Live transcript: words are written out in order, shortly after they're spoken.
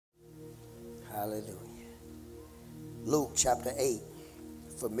Hallelujah. Luke chapter 8,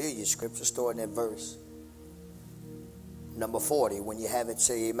 familiar scripture, starting at verse number 40. When you have it,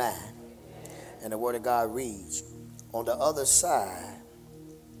 say amen. And the word of God reads, on the other side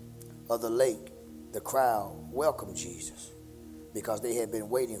of the lake, the crowd welcomed Jesus because they had been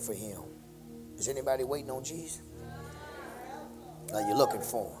waiting for him. Is anybody waiting on Jesus? Now you're looking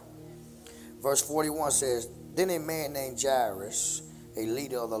for him. Verse 41 says, then a man named Jairus, a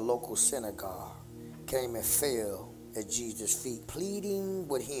leader of the local synagogue, came and fell at Jesus' feet, pleading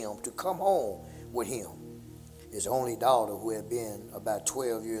with him to come home with him. His only daughter, who had been about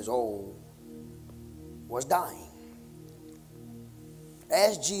 12 years old, was dying.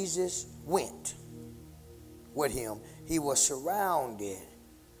 As Jesus went with him, he was surrounded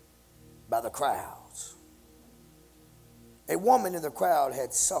by the crowds. A woman in the crowd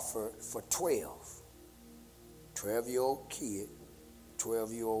had suffered for 12-year-old kid,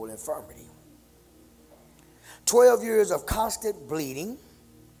 12-year-old infirmity. 12 years of constant bleeding,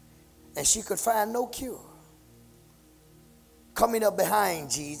 and she could find no cure. Coming up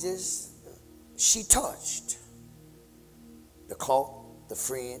behind Jesus, she touched the cloth, the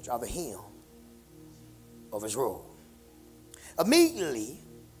fringe, or the hem of his robe. Immediately,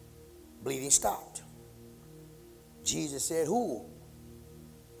 bleeding stopped. Jesus said, who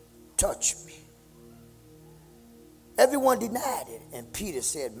touched me? Everyone denied it. And Peter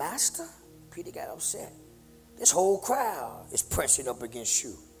said, Master, Peter got upset. This whole crowd is pressing up against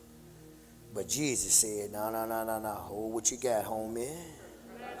you. But Jesus said, no. Hold what you got, homie.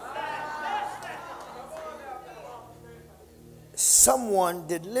 Someone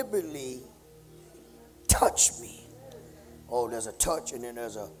deliberately touched me. Oh, there's a touch and then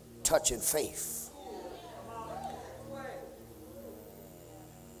there's a touch in faith.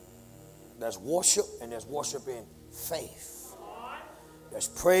 There's worship and there's worship in faith. There's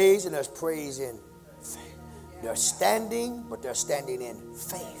praise and there's praise in faith. They're standing, but they're standing in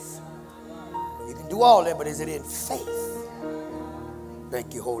faith. You can do all that, but is it in faith?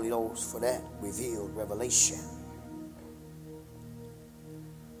 Thank you, Holy Ghost, for that revealed revelation.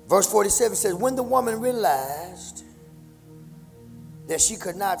 Verse 47 says, when the woman realized that she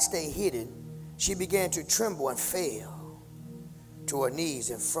could not stay hidden, she began to tremble and fell to her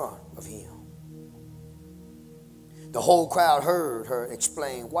knees in front of him. The whole crowd heard her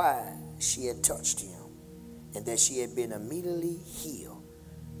explain why she had touched him and that she had been immediately healed.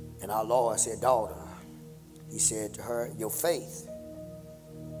 And our Lord said, daughter, he said to her, your faith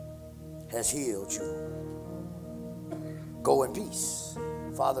has healed you. Go in peace.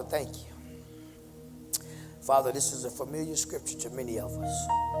 Father, thank you. Father, this is a familiar scripture to many of us,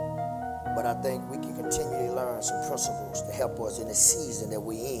 but I think we can continually learn some principles to help us in the season that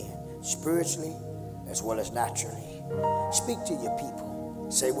we're in, spiritually as well as naturally. Speak to your people.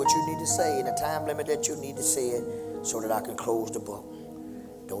 Say what you need to say in the time limit that you need to say it so that I can close the book.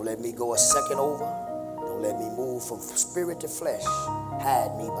 Don't let me go a second over. Don't let me move from spirit to flesh.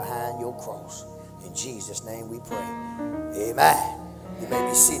 Hide me behind your cross. In Jesus' name we pray. Amen. You may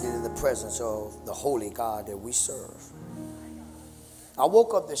be seated in the presence of the holy God that we serve. I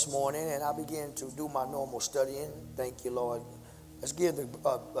woke up this morning and I began to do my normal studying. Thank you, Lord. Let's give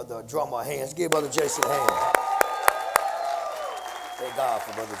the drummer a hand. Let's give Brother Jason a hand. Thank God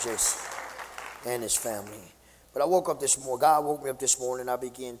for Brother Jason and his family. But I woke up this morning. God woke me up this morning. I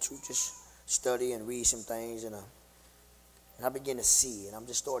began to just study and read some things. And I began to see. And I'm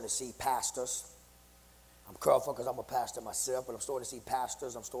just starting to see pastors. I'm careful because I'm a pastor myself. But I'm starting to see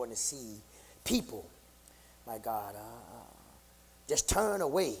pastors. I'm starting to see people. My God. Just turn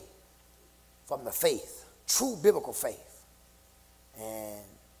away from the faith. True biblical faith. And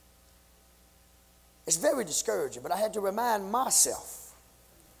it's very discouraging. But I had to remind myself.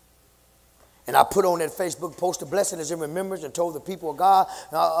 And I put on that Facebook post, a blessing is in remembrance, and told the people of God,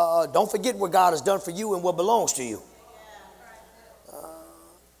 don't forget what God has done for you and what belongs to you.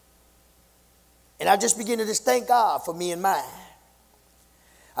 And I just began to just thank God for me and mine.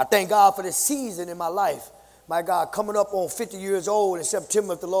 I thank God for this season in my life. My God, coming up on 50 years old in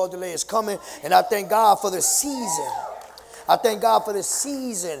September, if the Lord delay is coming. And I thank God for this season. I thank God for this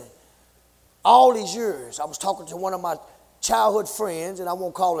season. All these years, I was talking to one of my childhood friends, and I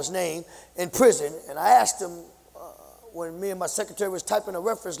won't call his name, in prison. And I asked him, when me and my secretary was typing a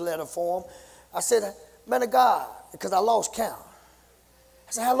reference letter for him, I said, man of God, because I lost count.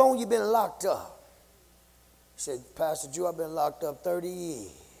 I said, how long you been locked up? He said, Pastor Drew, I've been locked up 30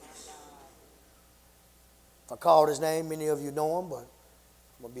 years. If I called his name, many of you know him, but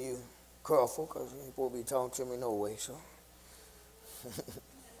I'm going to be careful because he ain't supposed to be talking to me no way, so.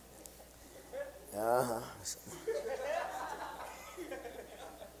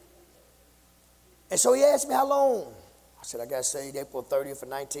 And so he asked me how long. I said, I got saved April 30th of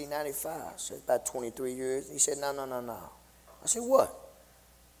 1995. I said, about 23 years. He said, no. I said, what?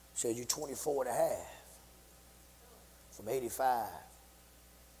 He said, you're 24 and a half. From 85.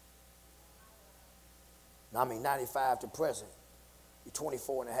 No, I mean 95 to present. You're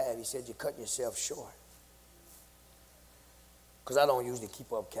 24 and a half. He said, you're cutting yourself short. Because I don't usually keep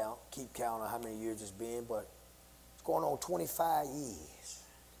count on how many years it's been, but it's going on 25 years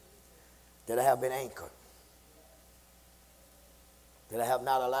that I have been anchored. That I have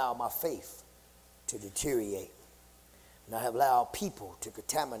not allowed my faith to deteriorate. And I have allowed people to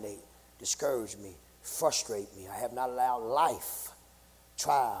contaminate, discourage me, frustrate me. I have not allowed life,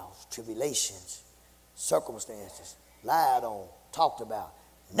 trials, tribulations, circumstances, lied on, talked about.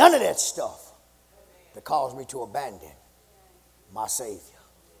 None of that stuff that caused me to abandon my Savior.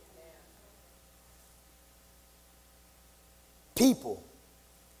 People,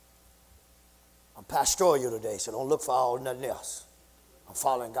 I'm pastoral today, so don't look for all nothing else. I'm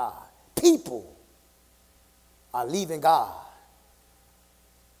following God. People are leaving God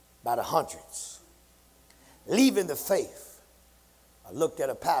by the hundreds, leaving the faith. I looked at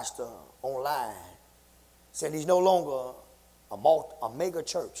a pastor online, said he's no longer a mega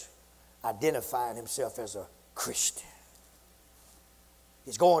church, identifying himself as a Christian.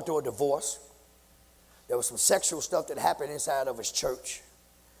 He's going through a divorce. There was some sexual stuff that happened inside of his church.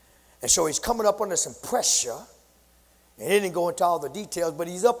 And so he's coming up under some pressure. And he didn't go into all the details, but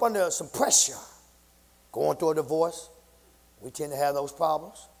he's up under some pressure. Going through a divorce. We tend to have those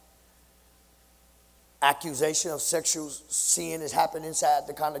problems. Accusation of sexual sin has happened inside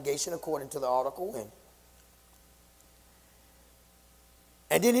the congregation, according to the article.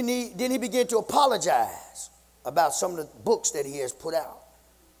 And then he began to apologize about some of the books that he has put out.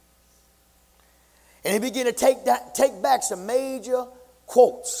 And he began to take back some major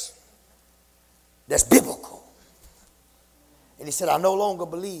quotes that's biblical. And he said, I no longer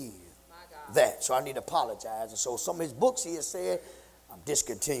believe that, so I need to apologize. And so some of his books he has said, I'm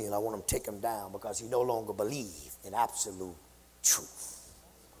discontinuing. I want him to take them down because he no longer believes in absolute truth.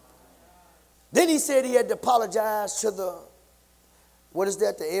 Then he said he had to apologize to the, what is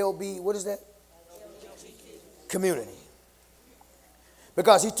that, the LB, what is that? Community.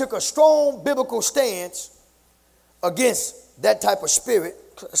 Because he took a strong biblical stance against that type of spirit.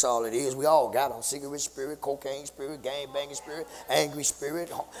 That's all it is. We all got them. Cigarette spirit, cocaine spirit, gang-banging spirit, angry spirit.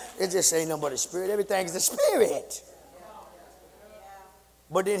 It just ain't nothing but a spirit. Everything's the spirit.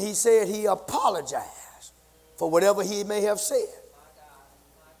 But then he said he apologized for whatever he may have said.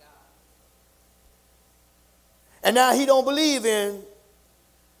 And now he don't believe in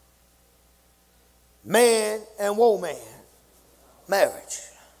man and woman marriage.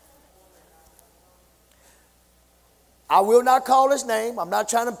 I will not call his name. I'm not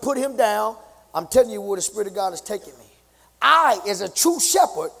trying to put him down. I'm telling you where the Spirit of God is taking me. I, as a true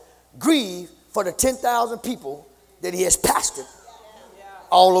shepherd, grieve for the 10,000 people that he has pastored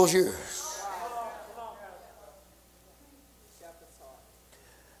all those years.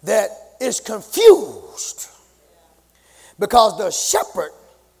 That is confused because the shepherd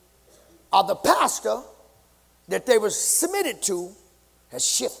or the pastor that they were submitted to has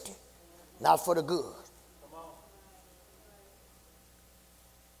shifted, not for the good.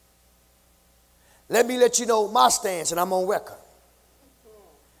 Let me let you know my stance, and I'm on record.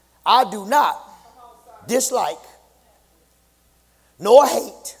 I do not dislike nor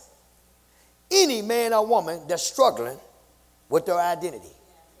hate any man or woman that's struggling with their identity.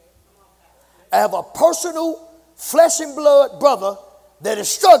 I have a personal flesh and blood brother that is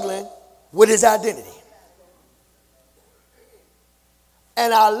struggling with his identity.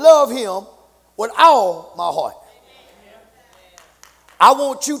 And I love him with all my heart. I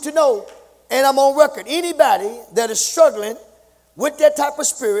want you to know, and I'm on record, anybody that is struggling with that type of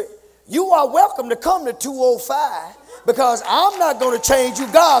spirit, you are welcome to come to 205 because I'm not going to change you.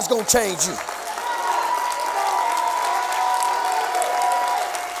 God's going to change you.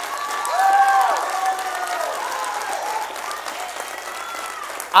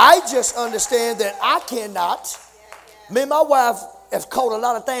 I just understand that I cannot. Me and my wife have caught a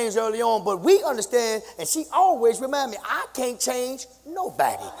lot of things early on, but we understand, and she always remind me, I can't change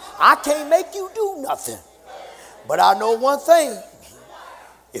nobody. I can't make you do nothing. But I know one thing.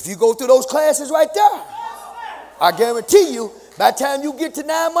 If you go through those classes right there, I guarantee you, by the time you get to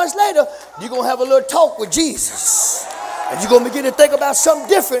 9 months later, you're going to have a little talk with Jesus. And you're going to begin to think about something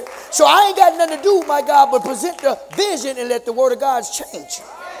different. So I ain't got nothing to do, my God, but present the vision and let the word of God change you.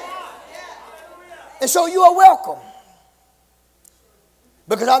 And so you are welcome.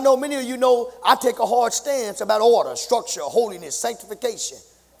 Because I know many of you know I take a hard stance about order, structure, holiness, sanctification.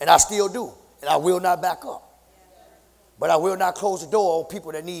 And I still do. And I will not back up. But I will not close the door on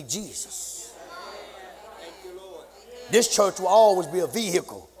people that need Jesus. This church will always be a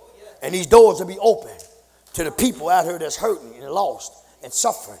vehicle. And these doors will be open to the people out here that's hurting and lost and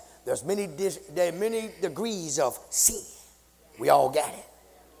suffering. There are many degrees of sin. We all got it.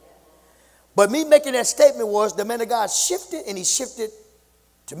 But me making that statement was the man of God shifted, and he shifted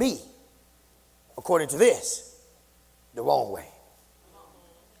to me, according to this, the wrong way.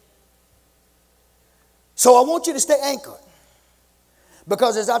 So I want you to stay anchored.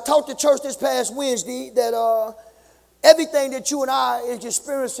 Because as I taught the church this past Wednesday, that everything that you and I is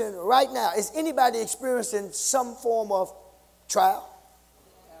experiencing right now, is anybody experiencing some form of trial?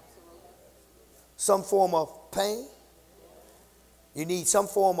 Some form of pain? You need some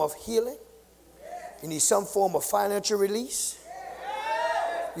form of healing? You need some form of financial release?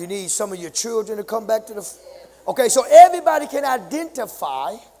 You need some of your children to come back to the... Okay, so everybody can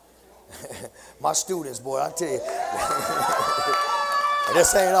identify. My students, boy, I tell you.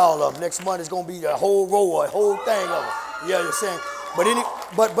 This ain't all of them. Next month is going to be the whole row, a whole thing of them. You understand? But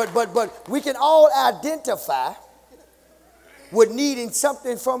we can all identify with needing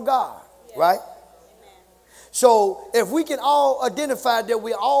something from God, right? So if we can all identify that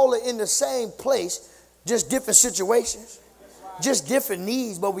we all are in the same place, just different situations, just different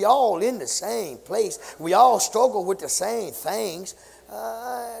needs, but we all in the same place. We all struggle with the same things.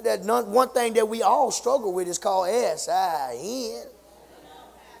 One thing that we all struggle with is called S-I-N.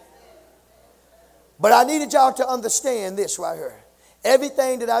 But I needed y'all to understand this right here.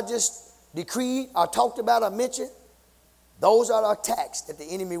 Everything that I just decreed, I talked about, I mentioned, those are the attacks that the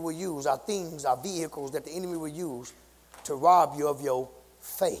enemy will use, our things, our vehicles that the enemy will use to rob you of your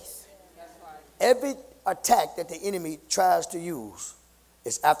faith. Every attack that the enemy tries to use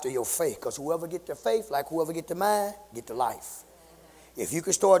is after your faith. Because whoever get the faith, like whoever get the mind, get the life. If you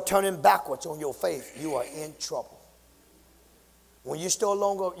can start turning backwards on your faith, you are in trouble. When you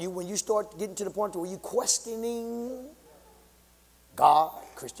start getting to the point where you're questioning God,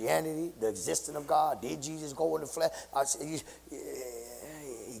 Christianity, the existence of God, did Jesus go in the flesh? I say,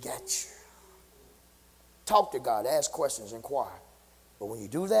 he got you. Talk to God, ask questions, inquire. But when you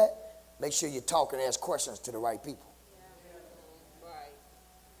do that, make sure you talk and ask questions to the right people.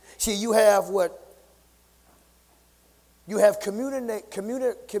 See, you have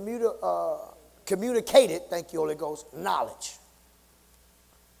communicated, thank you, Holy Ghost, knowledge.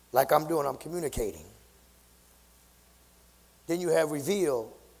 Like I'm doing, I'm communicating. Then you have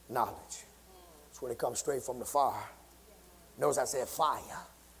revealed knowledge. That's when it comes straight from the fire. Notice I said fire,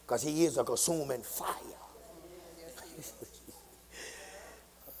 because he is a consuming fire.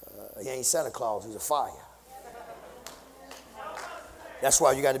 He ain't Santa Claus, he's a fire. That's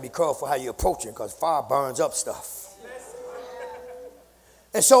why you got to be careful how you approach it, because fire burns up stuff.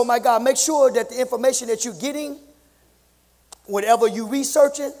 And so, my God, make sure that the information that you're getting, whatever you're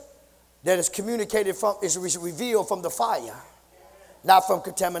researching, that is communicated from, is revealed from the fire, not from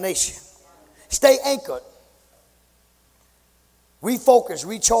contamination. Stay anchored. Refocus,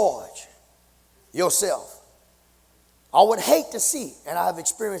 recharge yourself. I would hate to see, and I have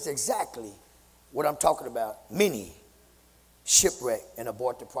experienced exactly what I'm talking about, many shipwreck and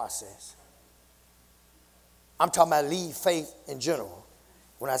abort the process. I'm talking about leave faith in general.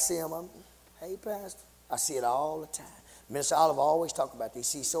 When I see them, I'm, hey, Pastor, I see it all the time. Minister Oliver always talk about they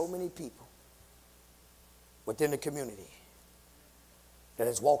see so many people within the community that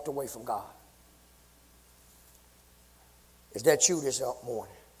has walked away from God. Is that you this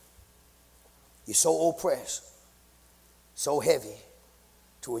morning? You're so oppressed, so heavy,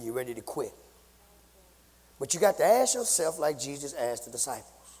 to where you're ready to quit. But you got to ask yourself like Jesus asked the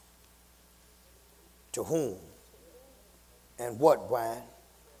disciples. To whom and what, Brian,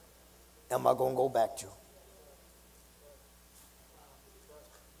 am I going to go back to?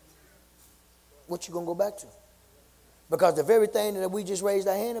 What you going to go back to? Because the very thing that we just raised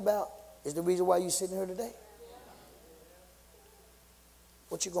our hand about is the reason why you're sitting here today.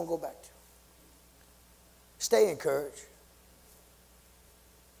 What you going to go back to? Stay encouraged.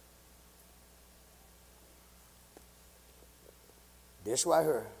 This right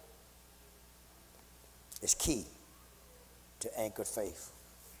here is key to anchored faith.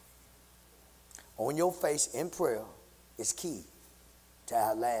 On your face in prayer is key to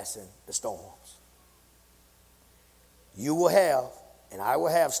outlasting the storms. You will have, and I will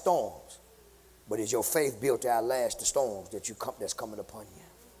have storms, but is your faith built to outlast the storms that's coming upon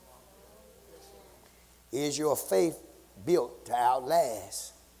you? Is your faith built to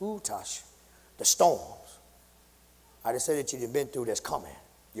outlast, Tasha, the storms? I just said that you've been through that's coming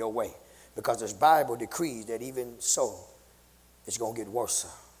your way. Because this Bible decrees that even so, it's going to get worse.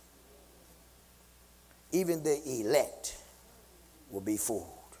 Even the elect will be fooled,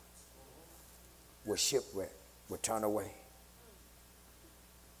 will shipwreck, will turn away.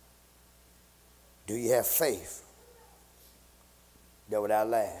 Do you have faith that would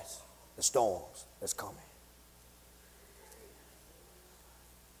outlast the storms that's coming?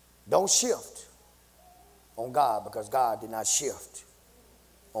 Don't shift on God because God did not shift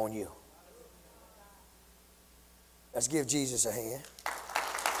on you. Let's give Jesus a hand.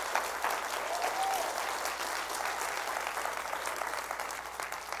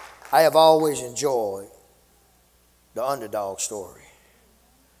 I have always enjoyed the underdog story.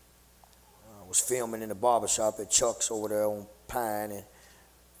 I was filming in the barbershop at Chuck's over there on Pine, and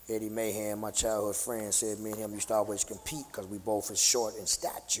Eddie Mayhem, my childhood friend, said me and him used to always compete because we both were short in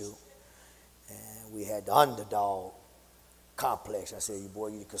stature, and we had the underdog complex. I said, you boy,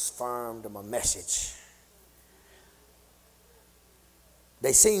 you confirmed my message.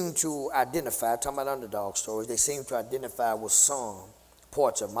 They seem to identify, talking about underdog stories, they seem to identify with some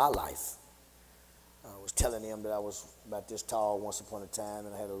parts of my life. I was telling them that I was about this tall once upon a time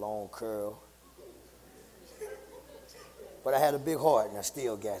and I had a long curl. But I had a big heart and I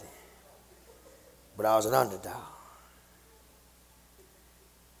still got it. But I was an underdog.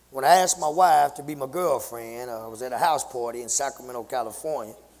 When I asked my wife to be my girlfriend, I was at a house party in Sacramento,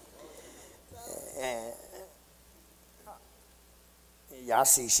 California. And y'all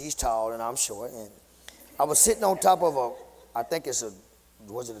see she's tall and I'm short. And I was sitting on top of a, I think it's a,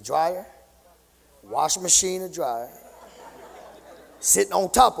 was it a dryer? Washing machine or dryer. Sitting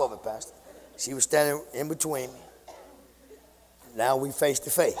on top of it, Pastor. She was standing in between me. Now we face to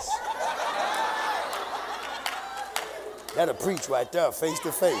face. That'll preach right there, face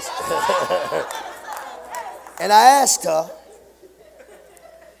to face. And I asked her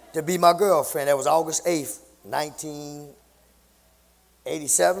to be my girlfriend. That was August 8th,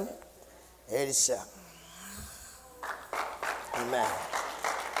 1987. 87. Amen.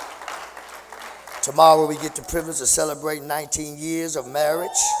 Tomorrow we get the privilege of celebrating 19 years of marriage.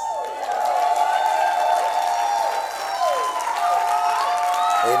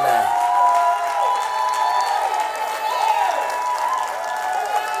 Amen.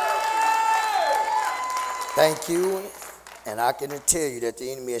 Thank you. And I can tell you that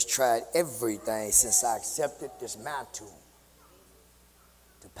the enemy has tried everything since I accepted this mantle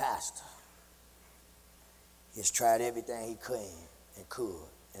to pastor. He's tried everything he could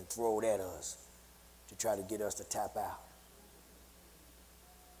and throw it at us to try to get us to tap out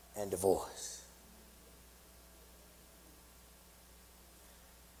and divorce.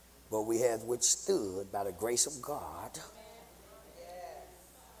 But we have withstood by the grace of God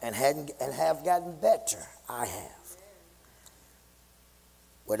and have gotten better. I have.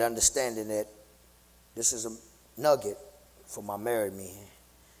 With understanding that this is a nugget for my married men.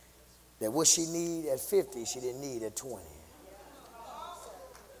 That what she need at 50, she didn't need at 20.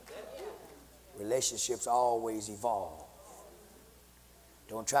 Relationships always evolve.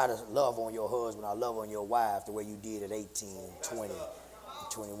 Don't try to love on your husband or love on your wife the way you did at 18, 20, and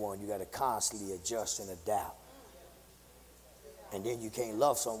 21. You got to constantly adjust and adapt. And then you can't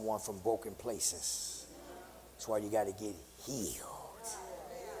love someone from broken places. That's why you got to get healed.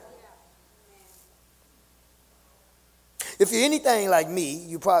 If you're anything like me,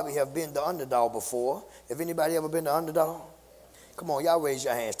 you probably have been the underdog before. Have anybody ever been the underdog? Come on, y'all raise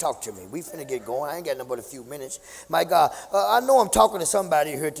your hands. Talk to me. We finna get going. I ain't got nothing but a few minutes. My God, I know I'm talking to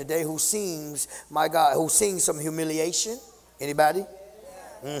somebody here today who seems, my God, who seen some humiliation. Anybody?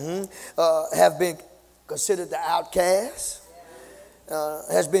 Have been considered the outcast.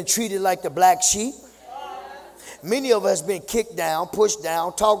 Has been treated like the black sheep. Many of us been kicked down, pushed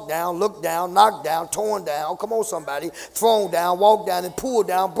down, talked down, looked down, knocked down, torn down. Come on, somebody. Thrown down, walked down, and pulled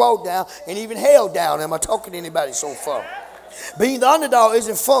down, brought down, and even held down. Am I talking to anybody so far? Being the underdog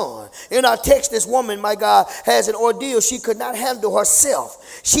isn't fun. In our text, this woman, my God, has an ordeal she could not handle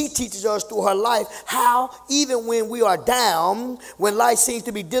herself. She teaches us through her life how even when we are down, when life seems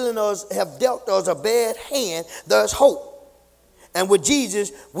to be have dealt us a bad hand, there's hope. And with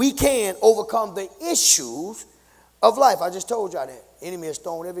Jesus, we can overcome the issues of life. I just told y'all that. The enemy has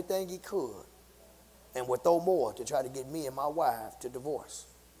thrown everything he could and would throw more to try to get me and my wife to divorce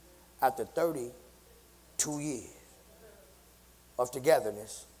after 32 years of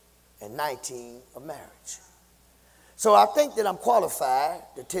togetherness and 19 of marriage. So I think that I'm qualified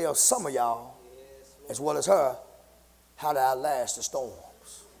to tell some of y'all, as well as her, how to outlast the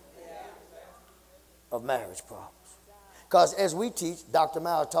storms of marriage problems. Because as we teach, Dr.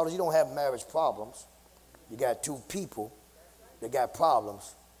 Miles taught us, you don't have marriage problems. You got two people that got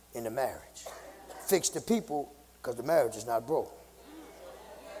problems in the marriage. Fix the people because the marriage is not broke.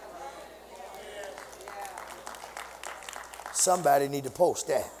 Somebody need to post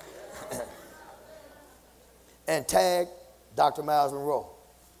that. And tag Dr. Miles Monroe,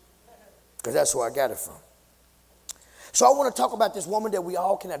 because that's who I got it from. So I want to talk about this woman that we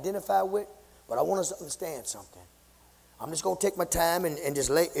all can identify with, but I want us to understand something. I'm just going to take my time and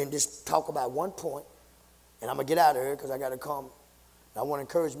just talk about one point, and I'm going to get out of here because I got to come. I want to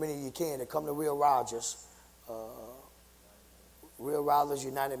encourage many of you to come to Real Rogers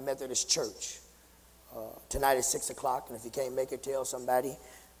United Methodist Church tonight at 6 o'clock. And if you can't make it, tell somebody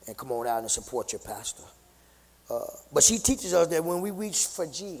and come on out and support your pastor. But she teaches us that when we reach for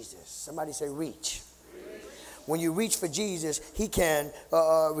Jesus, somebody say reach. When you reach for Jesus, he can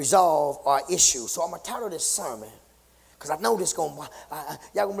resolve our issues. So I'm going to title this sermon, because I know this y'all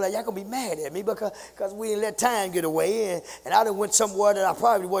gonna be mad at me because we didn't let time get away, and I done went somewhere that I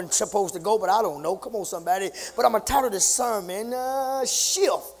probably wasn't supposed to go, but I don't know. Come on, somebody. But I'm gonna title this sermon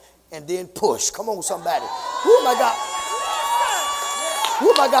Shift and Then Push. Come on, somebody. Oh my God.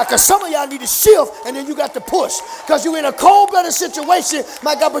 Oh my God, because some of y'all need to shift and then you got to push. Because you're in a cold-blooded situation,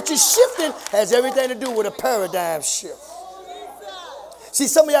 my God, but you're shifting has everything to do with a paradigm shift. See,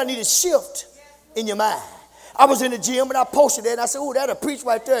 some of y'all need to shift in your mind. I was in the gym and I posted that and I said, oh, that'll preach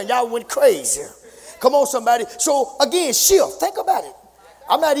right there, and y'all went crazy. Come on, somebody. So again, shift. Think about it.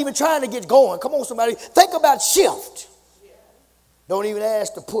 I'm not even trying to get going. Come on, somebody. Think about shift. Don't even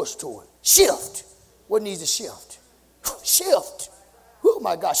ask to push to it. Shift. What needs to shift? Shift. Oh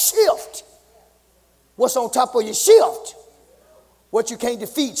my God, shift. What's on top of your shift? What you can't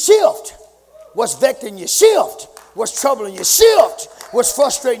defeat, shift. What's vectoring your shift? What's troubling your shift? What's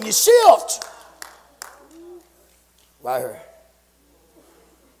frustrating your shift? Right here.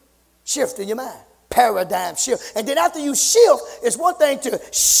 Shift in your mind. Paradigm shift. And then after you shift, it's one thing to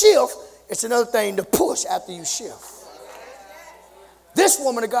shift, it's another thing to push after you shift. This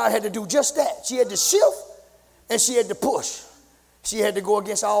woman of God had to do just that. She had to shift and she had to push. She had to go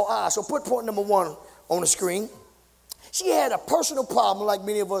against all odds. So put point number 1 on the screen. She had a personal problem like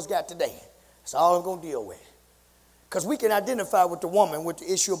many of us got today. That's all I'm going to deal with. Because we can identify with the woman with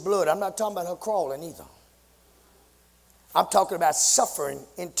the issue of blood. I'm not talking about her crawling either. I'm talking about suffering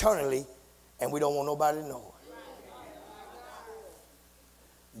internally, and we don't want nobody to know it.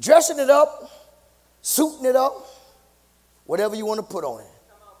 Dressing it up, suiting it up, whatever you want to put on it.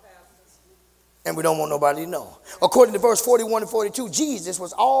 And we don't want nobody to know. According to verse 41 and 42, Jesus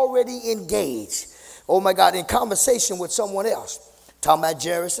was already engaged, oh my God, in conversation with someone else. Talking about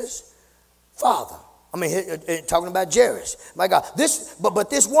Jairus' father. Talking about Jairus. My God,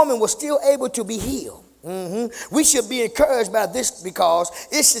 but this woman was still able to be healed. We should be encouraged by this because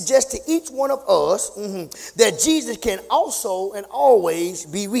it suggests to each one of us that Jesus can also and always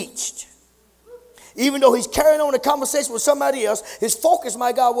be reached. Even though he's carrying on a conversation with somebody else, his focus,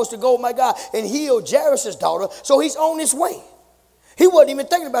 my God, was to go, my God, and heal Jairus' daughter. So he's on his way. He wasn't even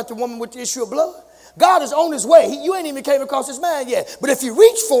thinking about the woman with the issue of blood. God is on his way. You ain't even came across his mind yet. But if you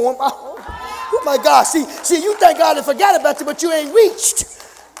reach for him, oh my God, see, you think God had forgot about you, but you ain't reached.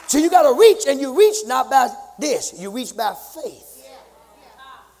 So you got to reach, and you reach not by this. You reach by faith.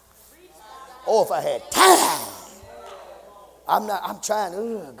 Oh, if I had time. I'm trying,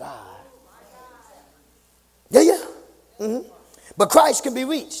 oh God. Yeah. But Christ can be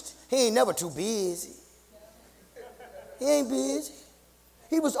reached. He ain't never too busy. He ain't busy.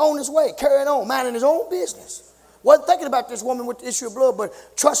 He was on his way, carrying on, minding his own business. Wasn't thinking about this woman with the issue of blood, but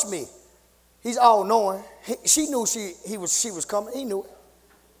trust me, he's all knowing. She knew she was coming. He knew it.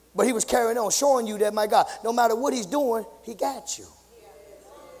 But he was carrying on, showing you that, my God, no matter what he's doing, he got you.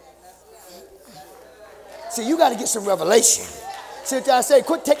 See, you got to get some revelation. See what I say?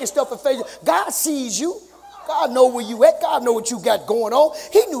 Quit taking stuff at face. God sees you. God know where you at. God know what you got going on.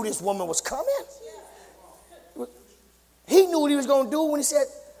 He knew this woman was coming. He knew what he was going to do when he said,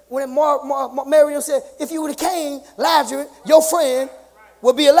 when Miriam said, if you would have came, Lazarus, your friend,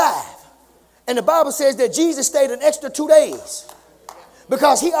 would be alive. And the Bible says that Jesus stayed an extra 2 days.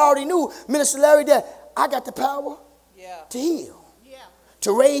 Because he already knew, Minister Larry, that I got the power to heal.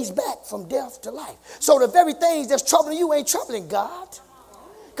 To raise back from death to life. So the very things that's troubling you ain't troubling God.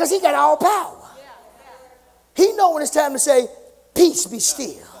 Because he got all power. He know when it's time to say, peace be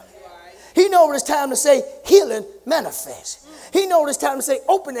still. He know when it's time to say, healing manifest. He know when it's time to say,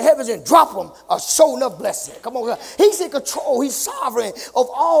 open the heavens and drop them a show enough blessing. Come on. He's in control. He's sovereign of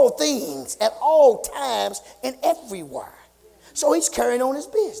all things at all times and everywhere. So he's carrying on his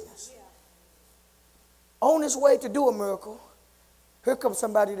business. On his way to do a miracle, here comes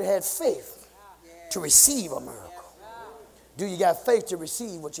somebody that had faith to receive a miracle. Do you got faith to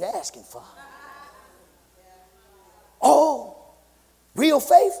receive what you're asking for? Oh, real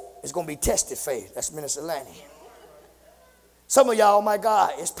faith is going to be tested faith. That's Minister Lanny. Some of y'all, my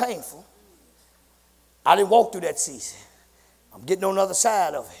God, it's painful. I didn't walk through that season. I'm getting on the other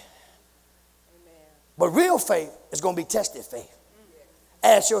side of it. But real faith is going to be tested faith.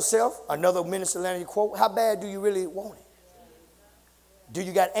 Ask yourself, another Minister Leonard quote, how bad do you really want it? Do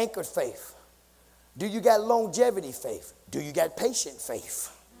you got anchored faith? Do you got longevity faith? Do you got patient faith?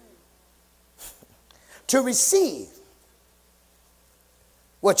 To receive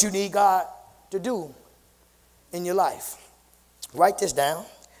what you need God to do in your life. Write this down.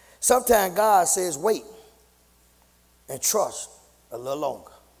 Sometimes God says wait and trust a little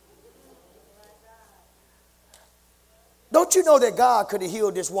longer. Don't you know that God could have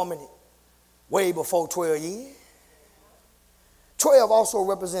healed this woman way before 12 years? 12 also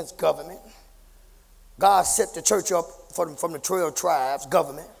represents government. God set the church up from the 12 tribes,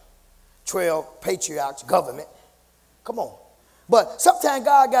 government. 12 patriarchs, government. Come on. But sometimes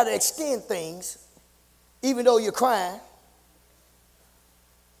God got to extend things, even though you're crying,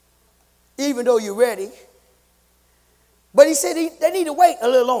 even though you're ready. But he said they need to wait a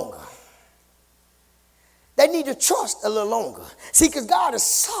little longer. They need to trust a little longer. See, because God is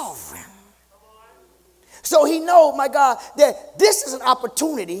sovereign. So he knows, my God, that this is an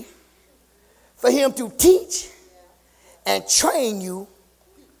opportunity for him to teach and train you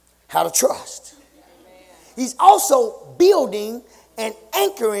how to trust. He's also building and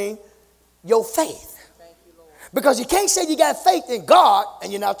anchoring your faith. Because you can't say you got faith in God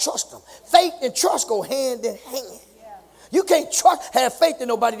and you're not trusting him. Faith and trust go hand in hand. You can't have faith in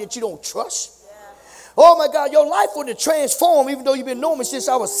nobody that you don't trust. Oh my God, your life would have transformed even though you've been knowing me since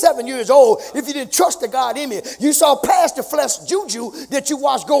I was 7 years old. If you didn't trust the God in me, you saw past the flesh juju that you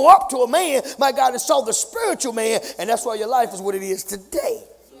watched go up to a man, my God, and saw the spiritual man, and that's why your life is what it is today.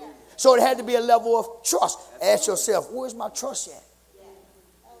 So it had to be a level of trust. Ask yourself, where's my trust at?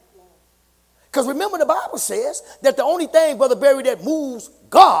 Because remember the Bible says that the only thing, Brother Barry, that moves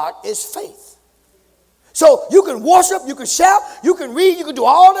God is faith. So you can worship, you can shout, you can read, you can do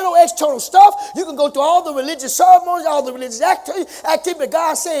all of the external stuff. You can go through all the religious ceremonies, all the religious activity. But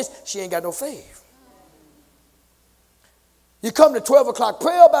God says she ain't got no faith. You come to 12 o'clock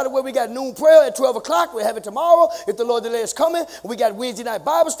prayer. By the way, we got noon prayer at 12 o'clock. We'll have it tomorrow if the Lord delay is coming. We got Wednesday night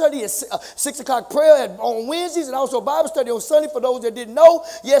Bible study at 6 o'clock prayer on Wednesdays, and also Bible study on Sunday for those that didn't know.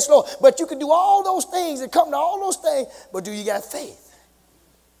 Yes, Lord. But you can do all those things and come to all those things, but do you got faith?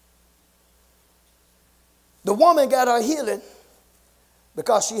 The woman got her healing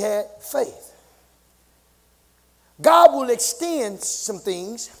because she had faith. God will extend some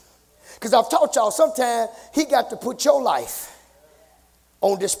things, because I've taught y'all sometimes he got to put your life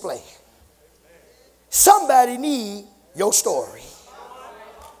on display. Somebody need your story.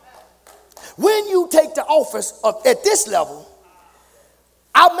 When you take the office at this level,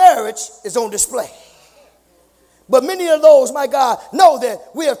 our marriage is on display. But many of those, my God, know that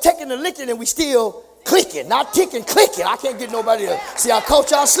we have taken the licking and we still clicking, not ticking, clicking. I can't get nobody to see. I caught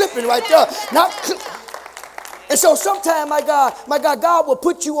y'all slipping right there. And so sometimes, my God, God will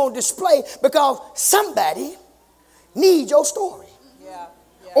put you on display because somebody needs your story. Yeah.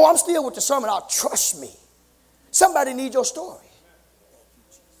 Oh, I'm still with the sermon. Trust me. Somebody needs your story.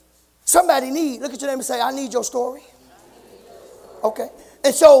 Somebody look at your name and say, I need your story. Okay.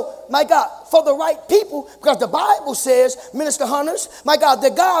 And so, my God, for the right people, because the Bible says, Minister Hunters, my God,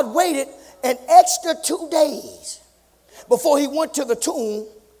 that God waited an extra 2 days before he went to the tomb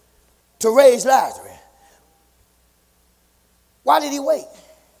to raise Lazarus. Why did he wait?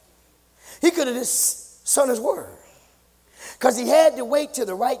 He could have just sent his word. Because he had to wait till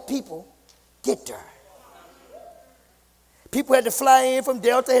the right people get there. People had to fly in from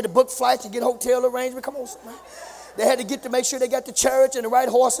Delta, had to book flights and get hotel arrangement. Come on, man. They had to get to make sure they got the chariot and the right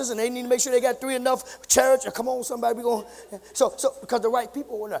horses, and they need to make sure they got 3 enough chariots. Come on, somebody, we going. So because the right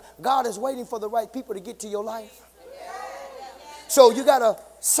people were there. God is waiting for the right people to get to your life. So you got to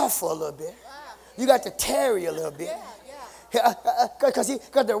suffer a little bit. You got to tarry a little bit. Because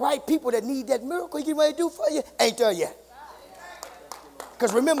the right people that need that miracle he getting ready to do for you ain't there yet.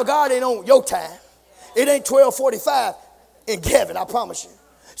 Because remember, God ain't on your time. It ain't 12:45 in heaven, I promise you.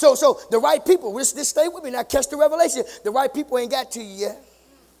 So the right people, just stay with me now, catch the revelation. The right people ain't got to you yet.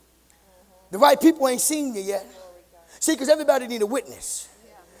 The right people ain't seen you yet. See, because everybody need a witness.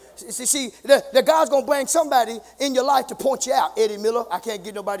 See, the God's going to bring somebody in your life to point you out. Eddie Miller, I can't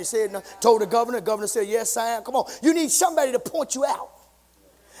get nobody to say it. Told the governor said, yes, I am. Come on. You need somebody to point you out.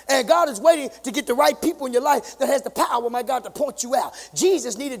 And God is waiting to get the right people in your life that has the power, my God, to point you out.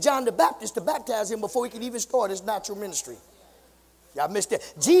 Jesus needed John the Baptist to baptize him before he could even start his natural ministry. Y'all missed that.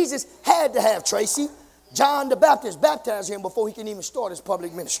 Jesus had to have Tracy, John the Baptist, baptize him before he can even start his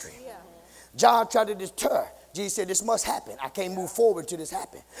public ministry. John tried to deter Jesus said, this must happen. I can't move forward until this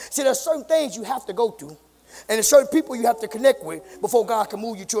happens. See, there's certain things you have to go through. And there's certain people you have to connect with before God can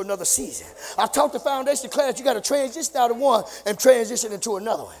move you to another season. I taught the foundation class, you got to transition out of one and transition into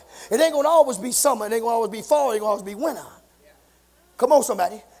another one. It ain't going to always be summer. It ain't going to always be fall. It ain't going to always be winter. Come on,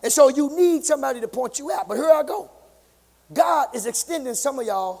 somebody. And so you need somebody to point you out. But here I go. God is extending some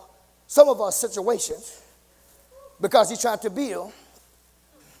of our situations because he's trying to build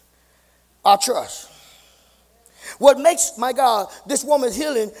our trust. What makes, my God, this woman's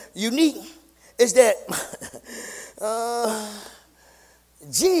healing unique is that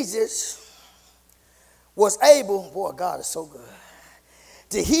Jesus was able, boy, God is so good,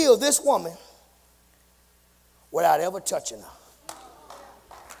 to heal this woman without ever touching her.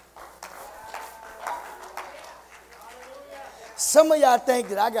 Some of y'all think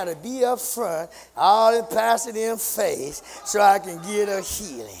that I got to be up front, all in pastor in face, so I can get a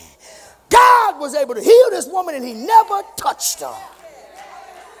healing. God was able to heal this woman and he never touched her.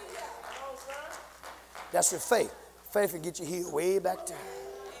 That's your faith. Faith can get you healed way back there.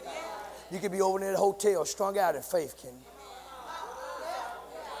 You could be over in that hotel strung out in faith, can you?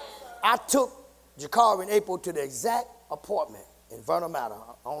 I took Jakar in April to the exact apartment in Vernon Manor.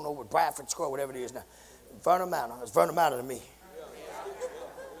 I don't know what Bradford Square, whatever it is now. Vernon Manor. It's Vernon Manor to me.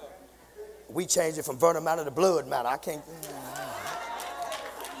 We changed it from Vernon Manor to Blood Manor.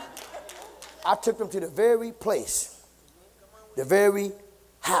 I took them to the very place, the very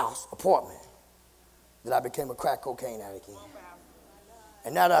house, apartment, that I became a crack cocaine addict in.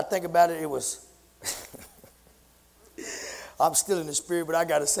 And now that I think about it, it was, I'm still in the spirit, but I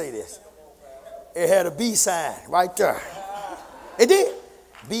got to say this. It had a B sign right there. It did.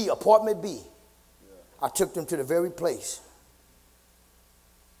 B, apartment B. I took them to the very place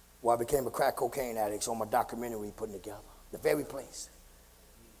where I became a crack cocaine addict on my documentary putting together. The very place.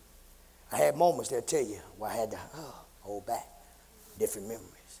 I had moments, they'll tell you, where I had to hold back different memories.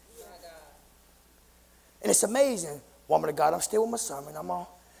 And it's amazing, woman of God, I'm still with my sermon, I'm on,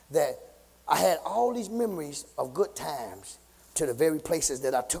 that I had all these memories of good times to the very places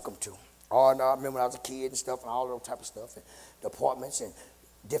that I took them to. Oh, no, I remember when I was a kid and stuff and all that type of stuff, and the apartments and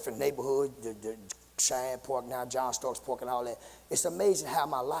different neighborhoods, the Cheyenne Park, now John Starks Park and all that. It's amazing how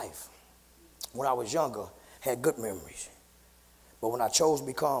my life, when I was younger, had good memories. But when I chose to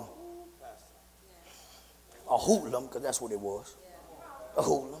become a hoodlum, because that's what it was, a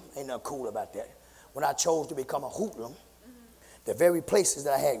hoodlum, ain't nothing cool about that. When I chose to become a hoodlum, the very places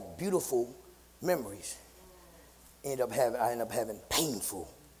that I had beautiful memories, I ended up having painful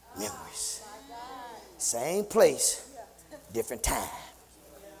memories. Same place, different time.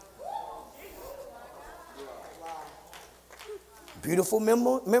 Beautiful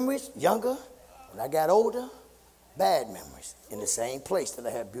memories, younger. When I got older, bad memories. In the same place that I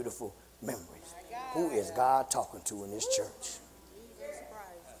had beautiful memories. Who is God talking to in this church?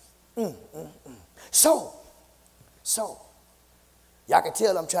 So, y'all can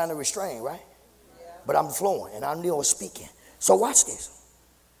tell I'm trying to restrain, right? But I'm flowing and I'm speaking. So watch this.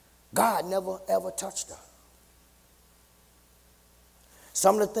 God never ever touched her.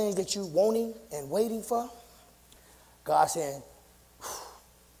 Some of the things that you wanting and waiting for, God saying,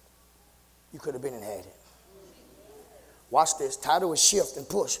 you could have been and had it. Watch this. Title is shift and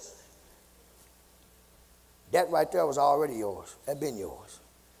push. That right there was already yours. That been yours.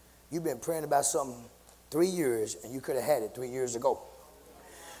 You've been praying about something 3 years and you could have had it 3 years ago.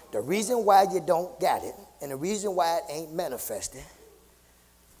 The reason why you don't got it and the reason why it ain't manifested,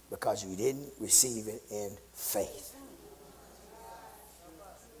 because you didn't receive it in faith.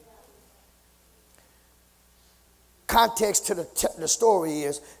 Context to the story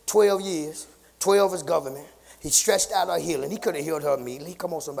is 12 years, 12 is government. He stretched out her healing. He could have healed her immediately.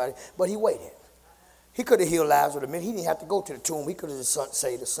 Come on, somebody. But he waited. He could have healed lives with a minute. He didn't have to go to the tomb. He could have just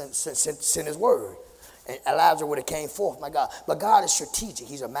sent his word. And Elijah would have came forth, my God. But God is strategic.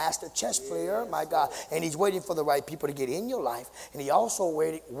 He's a master chess player, my God. And he's waiting for the right people to get in your life. And he also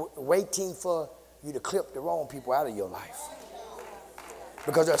waiting for you to clip the wrong people out of your life.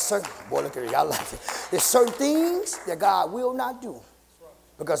 Because there's certain, boy, look at it, y'all like it. There's certain things that God will not do.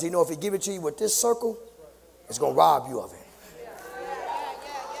 Because he knows if he give it to you with this circle, it's going to rob you of it.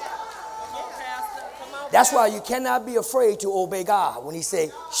 That's why you cannot be afraid to obey God when he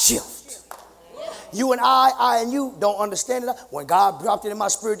say shift. You and I and you don't understand it. When God dropped it in my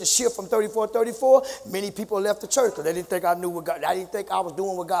spirit to shift from 34, many people left the church because they didn't think I knew what God, I didn't think I was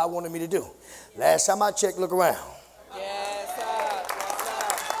doing what God wanted me to do. Last time I checked, look around. Yes, sir.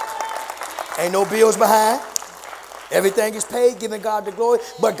 Yes, sir. Ain't no bills behind. Everything is paid, giving God the glory.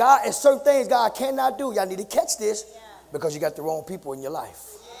 But God, and certain things God cannot do. Y'all need to catch this because you got the wrong people in your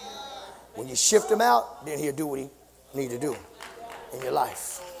life. When you shift him out, then he'll do what he need to do in your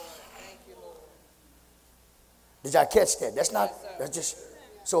life. Did y'all catch that? That's just,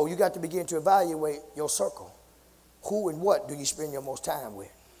 so you got to begin to evaluate your circle. Who and what do you spend your most time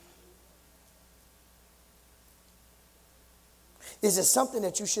with? Is it something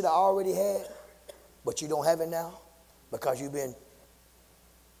that you should have already had, but you don't have it now? Because you're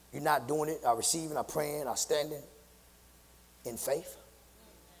not doing it, or receiving, or praying, or standing in faith?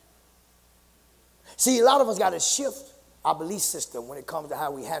 See, a lot of us got to shift our belief system when it comes to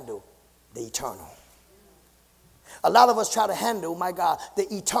how we handle the eternal. A lot of us try to handle, my God, the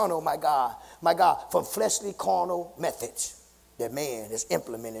eternal, my God, from fleshly, carnal methods that man has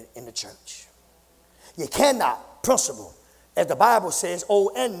implemented in the church. You cannot, principle, as the Bible says,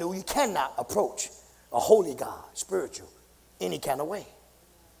 old and new, you cannot approach a holy God, spiritual, any kind of way.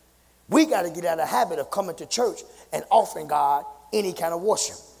 We got to get out of the habit of coming to church and offering God any kind of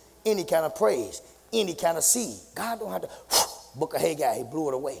worship, any kind of praise, any kind of seed. God don't have to, book of Haggai, he blew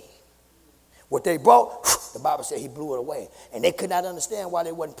it away. What they brought, the Bible said he blew it away. And they could not understand why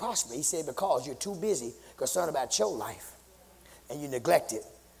they wasn't prospering. He said, because you're too busy concerned about your life. And you neglected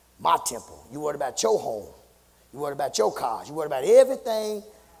my temple. You worried about your home. You worried about your cars. You worried about everything,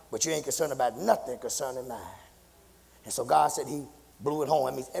 but you ain't concerned about nothing concerning mine. And so God said he blew it home.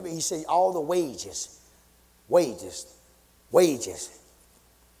 I mean, he said all the wages.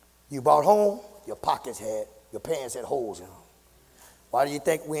 You brought home, your pockets had, your pants had holes in them. Why do you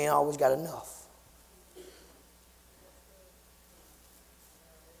think we ain't always got enough?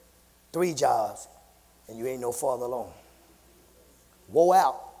 3 jobs, and you ain't no farther along. Woe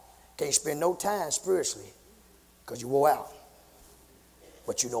out. Can't spend no time spiritually because you wore out.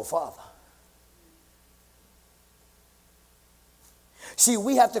 But you know Father. See,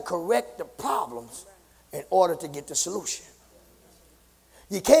 we have to correct the problems in order to get the solution.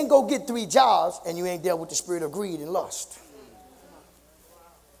 You can't go get 3 jobs and you ain't dealt with the spirit of greed and lust.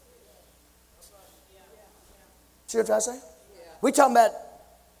 See what I'm trying to say? We're talking about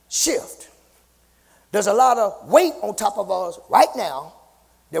shift. There's a lot of weight on top of us right now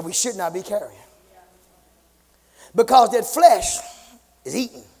that we should not be carrying. Because that flesh is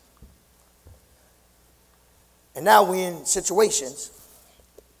eating. And now we're in situations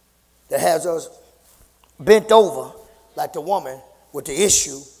that has us bent over like the woman with the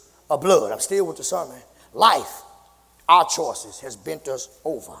issue of blood. I'm still with the sermon. Life, our choices, has bent us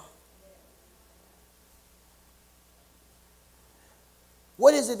over.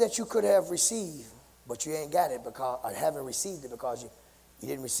 What is it that you could have received, but you ain't got it because, or haven't received it because you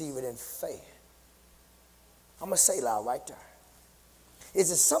didn't receive it in faith? I'm going to say loud right there. Is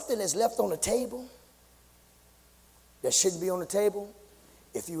it something that's left on the table that shouldn't be on the table?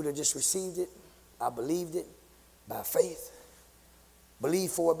 If you would have just received it, I believed it by faith, believe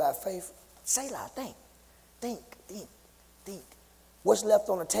for it by faith. Say loud, think. What's left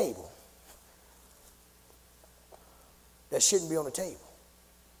on the table that shouldn't be on the table?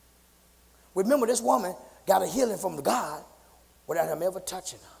 Remember, this woman got a healing from the God without him ever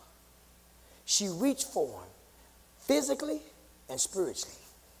touching her. She reached for him physically and spiritually.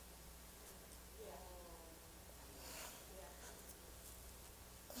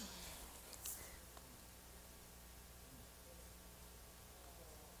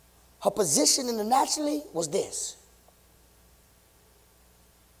 Her position in the naturally was this.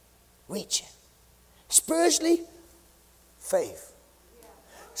 Reaching. Spiritually, faith.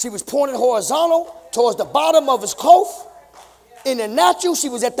 She was pointed horizontal towards the bottom of his cloth. In the natural, she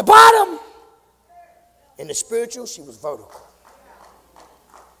was at the bottom. In the spiritual, she was vertical.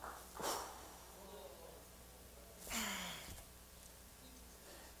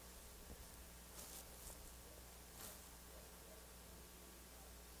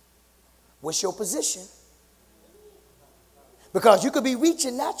 What's your position? Because you could be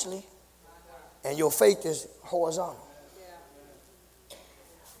reaching naturally and your faith is horizontal.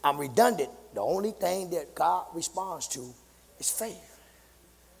 I'm redundant. The only thing that God responds to is faith.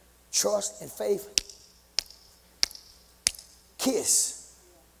 Trust and faith kiss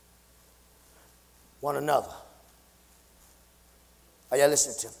one another. Are y'all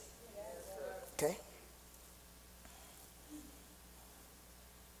listening to me? Okay.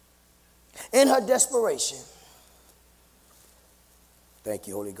 In her desperation, thank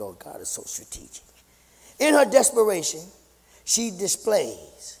you, Holy Ghost. God is so strategic. In her desperation, she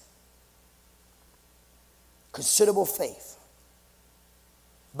displays considerable faith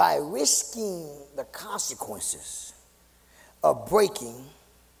by risking the consequences of breaking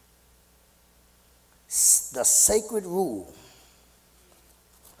the sacred rule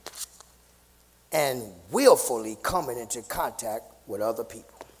and willfully coming into contact with other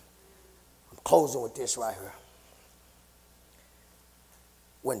people. I'm closing with this right here.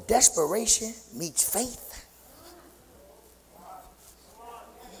 When desperation meets faith.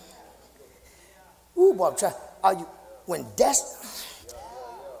 Ooh, boy, I'm trying. Are you,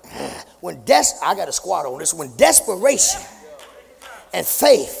 I got a squat on this. When desperation and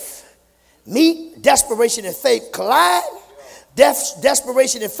faith meet, desperation and faith collide,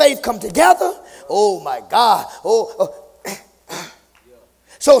 desperation and faith come together. Oh my God.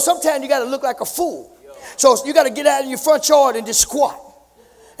 So sometimes you got to look like a fool. So you got to get out in your front yard and just squat.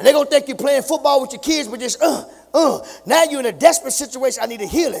 And they're going to think you're playing football with your kids, but just, Now you're in a desperate situation. I need a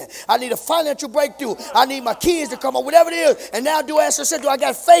healing. I need a financial breakthrough. I need my kids to come up, whatever it is. And now do I ask yourself, do I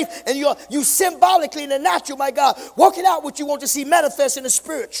got faith? And you symbolically in the natural, my God, working out what you want to see manifest in the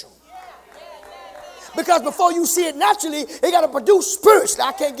spiritual. Because before you see it naturally, it got to produce spiritually.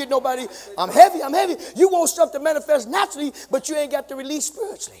 I can't get nobody, I'm heavy. You want stuff to manifest naturally, but you ain't got to release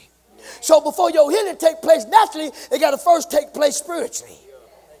spiritually. So before your healing take place naturally, it got to first take place spiritually.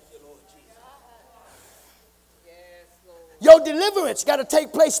 Your deliverance got to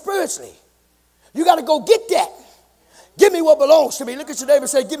take place spiritually. You got to go get that. Give me what belongs to me. Look at your neighbor and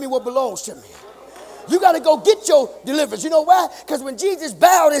say, give me what belongs to me. You got to go get your deliverance. You know why? Because when Jesus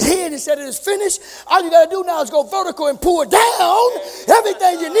bowed his head and said it is finished, all you got to do now is go vertical and pour down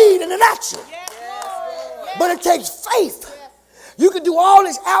everything you need in the natural. But it takes faith. You can do all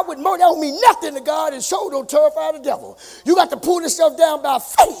this outward murder. That don't mean nothing to God, and sure don't terrify the devil. You got to pull this stuff down by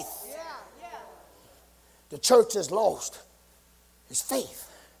faith. The church has lost its faith.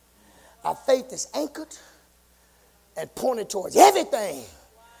 Our faith is anchored and pointed towards everything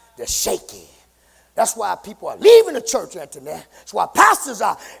that's shaky. That's why people are leaving the church after that. That's why pastors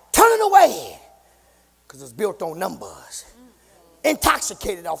are turning away, because it's built on numbers.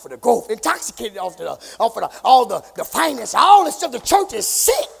 Intoxicated off of the growth, intoxicated off of all the finance, all the stuff. The church is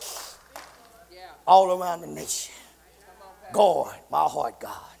sick all around the nation. God, my heart,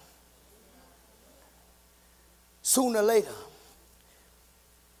 God. Sooner or later,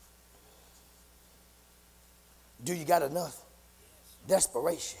 do you got enough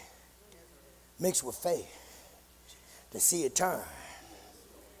desperation mixed with faith to see it turn?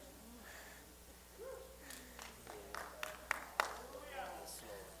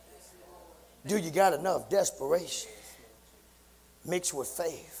 Do you got enough desperation mixed with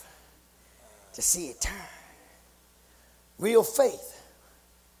faith to see it turn? Real faith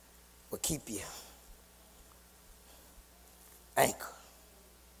will keep you anchored.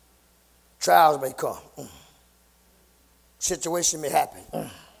 Trials may come. Situation may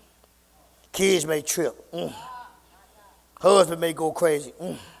happen. Kids may trip. Husband may go crazy.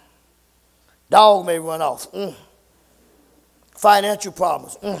 Dog may run off. Financial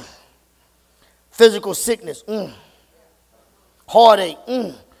problems. Physical sickness. Heartache.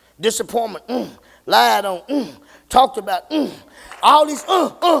 Disappointment. Lied on. Talked about. All these.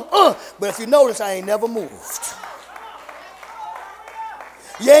 But if you notice, I ain't never moved.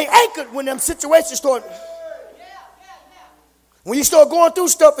 You ain't anchored when them situations start. When you start going through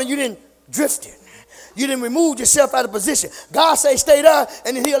stuff and you didn't drift it. You didn't remove yourself out of position. God say stay there,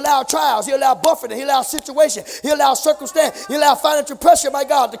 and then he allow trials. He allow buffeting. He allow situation. He allow circumstance. He allow financial pressure, my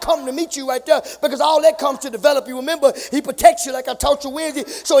God, to come to meet you right there, because all that comes to develop you. Remember, he protects you like I taught you Wednesday,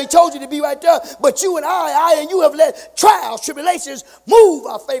 so he told you to be right there. But you and I and you have let trials, tribulations move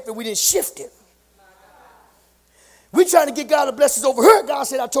our faith, and we didn't shift it. We trying to get God to bless us over here. God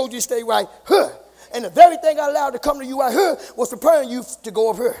said, I told you to stay right here. And the very thing I allowed to come to you right here was preparing you to go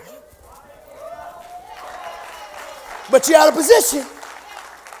over here. But you're out of position.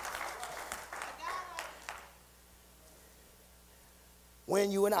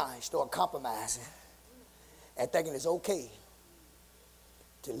 When you and I start compromising and thinking it's okay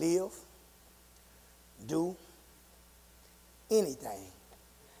to live, do anything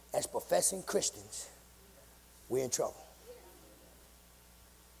as professing Christians, we're in trouble.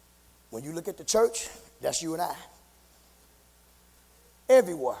 When you look at the church, that's you and I.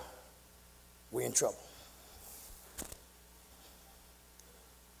 Everywhere, we're in trouble.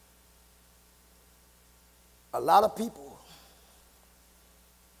 A lot of people,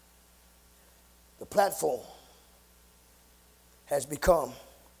 the platform has become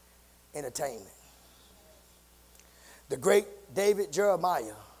entertainment. The great David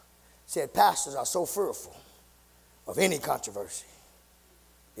Jeremiah said pastors are so fearful of any controversy,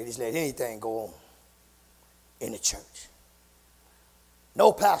 they just let anything go on in the church.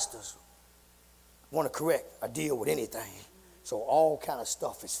 No pastors want to correct or deal with anything, so all kind of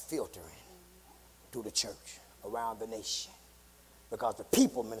stuff is filtering through the church around the nation, because the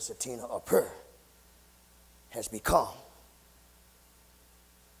people, Minister Tina, up here has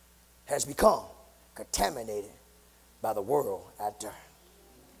has become contaminated by the world out there.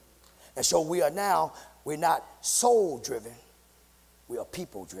 And so we're not soul driven, we are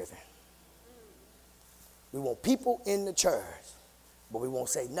people driven. We want people in the church, but we won't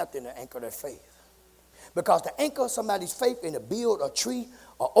say nothing to anchor their faith. Because to anchor somebody's faith in to build a tree,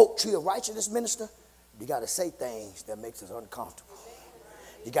 an oak tree of righteousness, minister, you got to say things that makes us uncomfortable.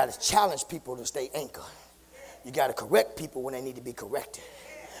 You got to challenge people to stay anchored. You got to correct people when they need to be corrected.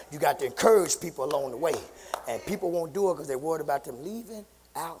 You got to encourage people along the way. And people won't do it because they're worried about them leaving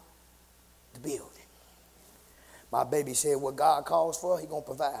out the building. My baby said what God calls for, He's going to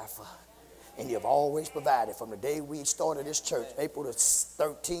provide for. And He have always provided from the day we started this church, April the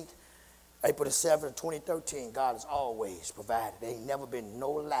 13th, April the 7th, 2013. God has always provided. There ain't never been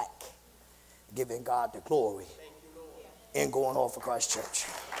no lack. Giving God the glory and going on for Christ Church.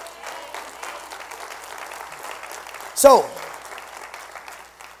 So,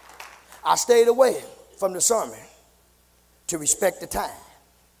 I stayed away from the sermon to respect the time.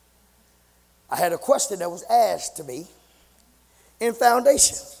 I had a question that was asked to me in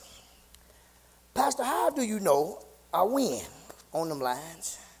foundation. Pastor, how do you know I win on them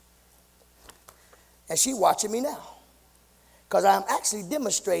lines? And she watching me now. Because I'm actually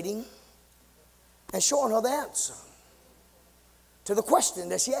demonstrating and showing her the answer to the question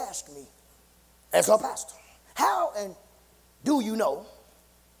that she asked me as her pastor. How and do you know,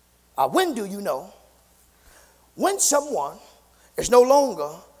 or when do you know, when someone is no longer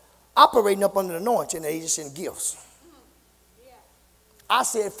operating up under the anointing, they just in gifts? I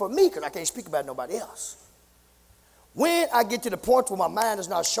said for me, because I can't speak about nobody else. When I get to the point where my mind is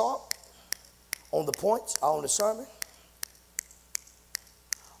not sharp on the points or on the sermon,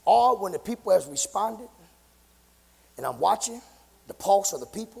 or when the people has responded and I'm watching the pulse of the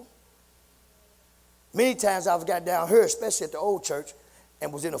people. Many times I've got down here, especially at the old church,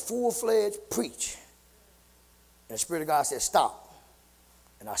 and was in a full-fledged preach. And the Spirit of God said, stop.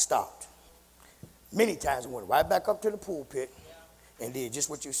 And I stopped. Many times I went right back up to the pulpit and did just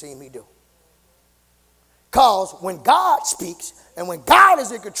what you seen me do. Because when God speaks and when God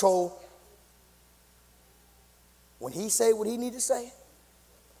is in control, when He say what He need to say,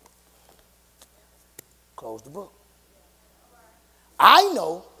 close the book. I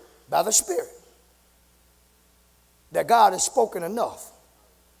know by the Spirit that God has spoken enough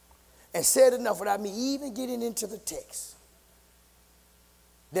and said enough without me even getting into the text.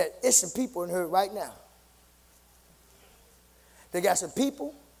 That it's some people in here right now. They got some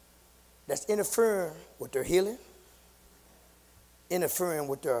people that's interfering with their healing, interfering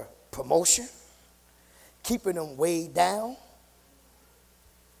with their promotion, keeping them weighed down,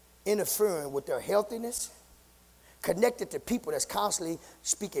 interfering with their healthiness, connected to people that's constantly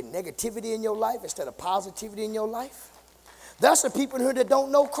speaking negativity in your life instead of positivity in your life. That's the people in here that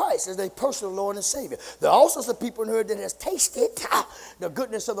don't know Christ as their personal Lord and Savior. There are also some people in here that has tasted the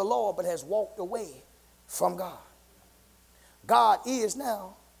goodness of the Lord but has walked away from God. God is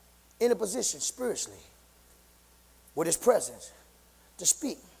now in a position spiritually with His presence to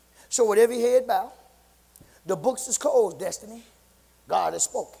speak. So with every head bowed, the books is closed, destiny. God has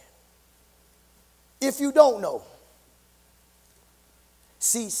spoken. If you don't know,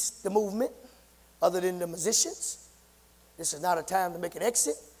 cease the movement other than the musicians. This is not a time to make an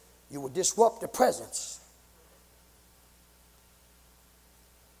exit. You will disrupt the presence.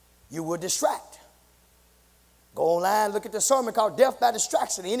 You will distract. Go online, look at the sermon called Death by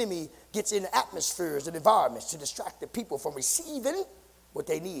Distraction. The enemy gets in the atmospheres and environments to distract the people from receiving what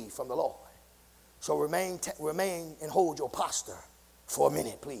they need from the Lord. So remain and hold your posture for a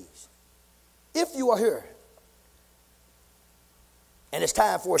minute, please. If you are here and it's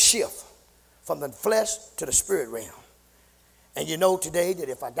time for a shift from the flesh to the spirit realm, and you know today that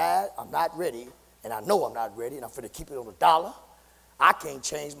if I die, I'm not ready, and I know I'm not ready, and I'm going to keep it on the dollar, I can't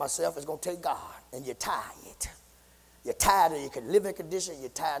change myself. It's going to take God, and you're tired. You're tired of your living condition. You're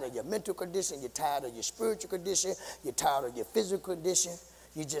tired of your mental condition. You're tired of your spiritual condition. You're tired of your physical condition.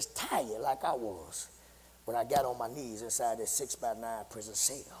 You're just tired like I was when I got on my knees inside that 6x9 prison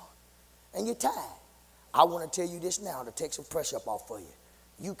cell. And you're tired. I want to tell you this now to take some pressure up off of you.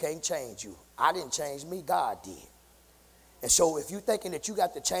 You can't change you. I didn't change me. God did. And so if you're thinking that you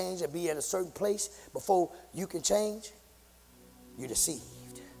got to change and be at a certain place before you can change, you're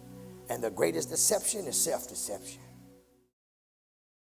deceived. And the greatest deception is self-deception.